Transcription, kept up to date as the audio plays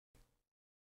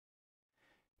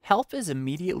Help is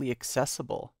immediately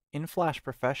accessible in Flash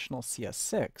Professional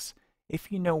CS6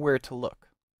 if you know where to look.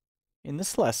 In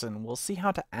this lesson, we'll see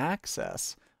how to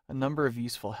access a number of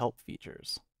useful help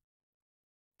features.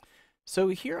 So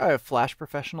here I have Flash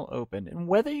Professional open, and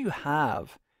whether you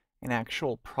have an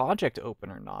actual project open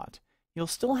or not, you'll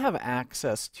still have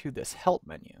access to this help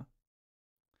menu.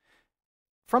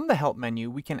 From the help menu,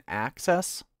 we can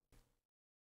access,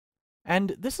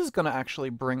 and this is going to actually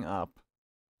bring up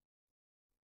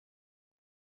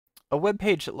a web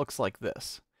page that looks like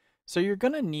this. So you're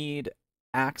going to need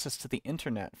access to the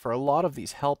internet for a lot of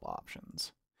these help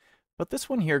options. But this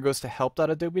one here goes to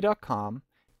help.adobe.com.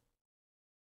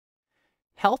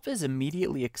 Help is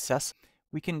immediately accessible.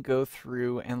 We can go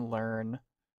through and learn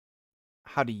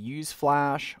how to use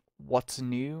Flash, what's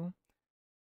new,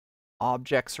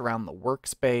 objects around the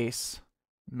workspace,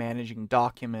 managing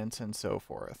documents, and so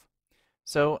forth.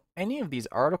 So any of these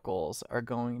articles are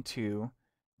going to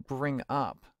bring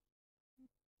up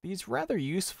these rather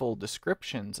useful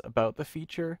descriptions about the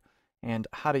feature and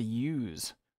how to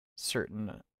use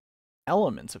certain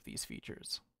elements of these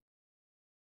features.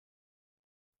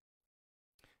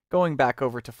 Going back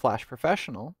over to Flash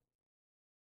Professional,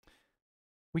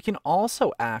 we can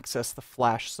also access the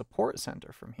Flash Support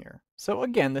Center from here. So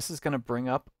again, this is going to bring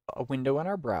up a window in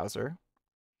our browser,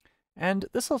 and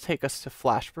this will take us to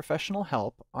Flash Professional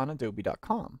Help on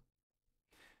adobe.com.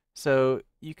 So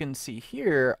you can see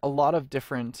here a lot of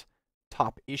different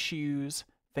top issues,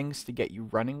 things to get you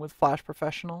running with Flash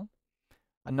Professional,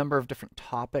 a number of different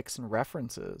topics and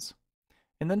references,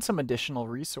 and then some additional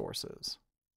resources.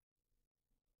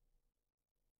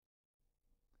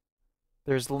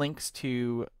 There's links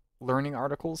to learning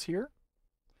articles here,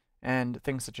 and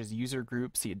things such as user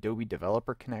groups, the Adobe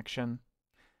Developer Connection,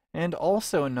 and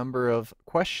also a number of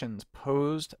questions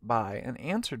posed by and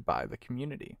answered by the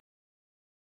community.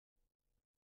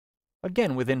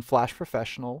 Again, within Flash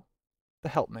Professional, the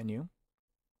Help menu,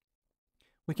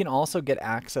 we can also get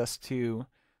access to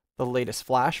the latest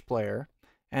Flash player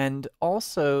and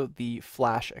also the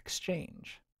Flash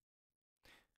Exchange.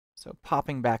 So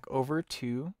popping back over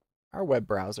to our web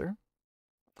browser,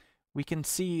 we can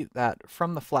see that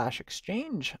from the Flash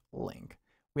Exchange link,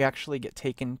 we actually get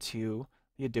taken to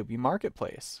the Adobe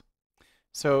Marketplace.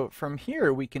 So from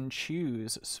here, we can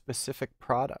choose specific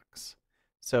products.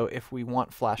 So if we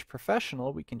want Flash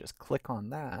Professional, we can just click on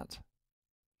that.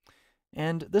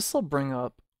 And this will bring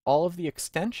up all of the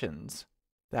extensions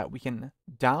that we can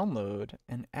download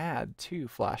and add to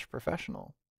Flash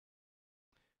Professional.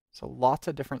 So lots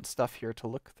of different stuff here to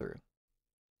look through.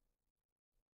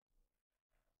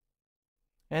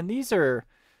 And these are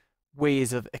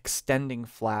ways of extending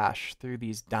Flash through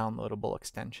these downloadable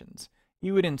extensions.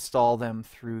 You would install them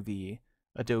through the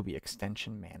Adobe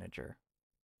Extension Manager.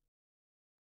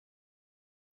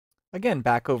 Again,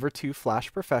 back over to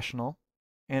Flash Professional,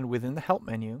 and within the Help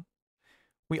menu,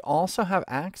 we also have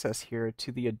access here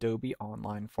to the Adobe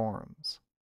Online Forums.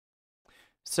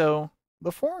 So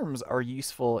the forums are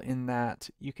useful in that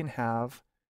you can have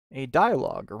a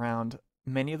dialogue around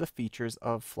many of the features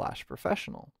of Flash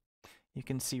Professional. You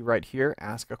can see right here,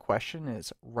 Ask a Question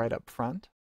is right up front.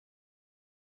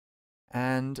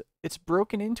 And it's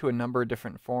broken into a number of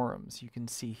different forums. You can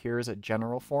see here is a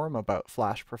general forum about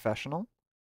Flash Professional.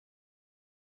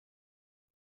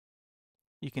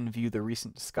 You can view the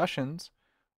recent discussions,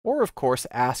 or of course,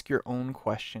 ask your own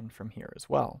question from here as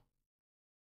well.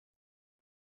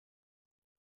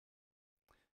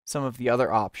 Some of the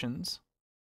other options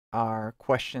are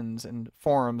questions and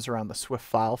forums around the Swift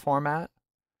file format,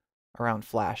 around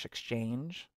Flash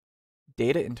Exchange,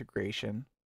 data integration,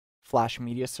 Flash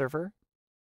Media Server,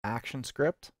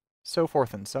 ActionScript, so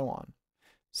forth and so on.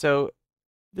 So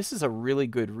this is a really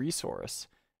good resource,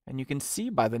 and you can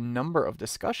see by the number of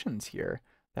discussions here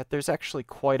that there's actually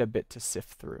quite a bit to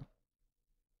sift through.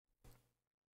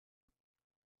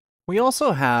 We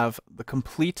also have the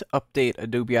Complete Update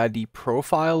Adobe ID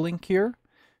Profile link here.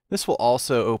 This will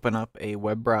also open up a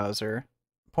web browser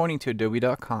pointing to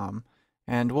adobe.com,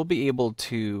 and we'll be able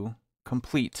to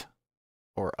complete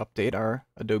or update our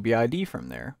Adobe ID from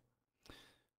there.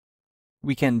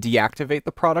 We can deactivate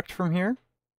the product from here.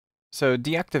 So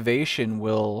deactivation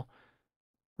will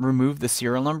remove the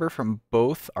serial number from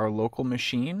both our local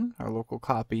machine, our local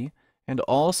copy, and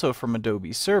also from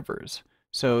Adobe servers.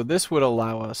 So this would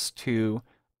allow us to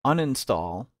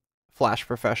uninstall Flash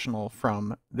Professional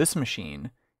from this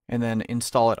machine and then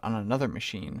install it on another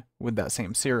machine with that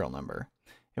same serial number.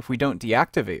 If we don't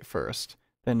deactivate first,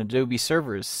 then Adobe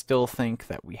servers still think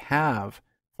that we have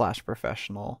Flash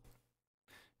Professional.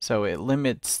 So it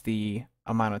limits the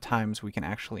amount of times we can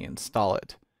actually install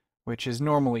it, which is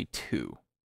normally 2.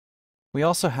 We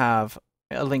also have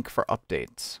a link for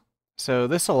updates. So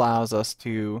this allows us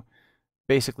to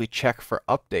basically check for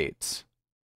updates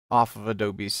off of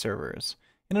Adobe's servers.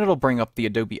 And it'll bring up the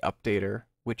Adobe Updater,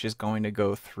 which is going to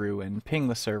go through and ping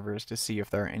the servers to see if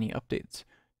there are any updates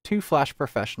to Flash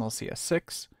Professional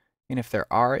CS6. And if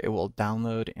there are, it will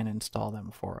download and install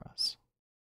them for us.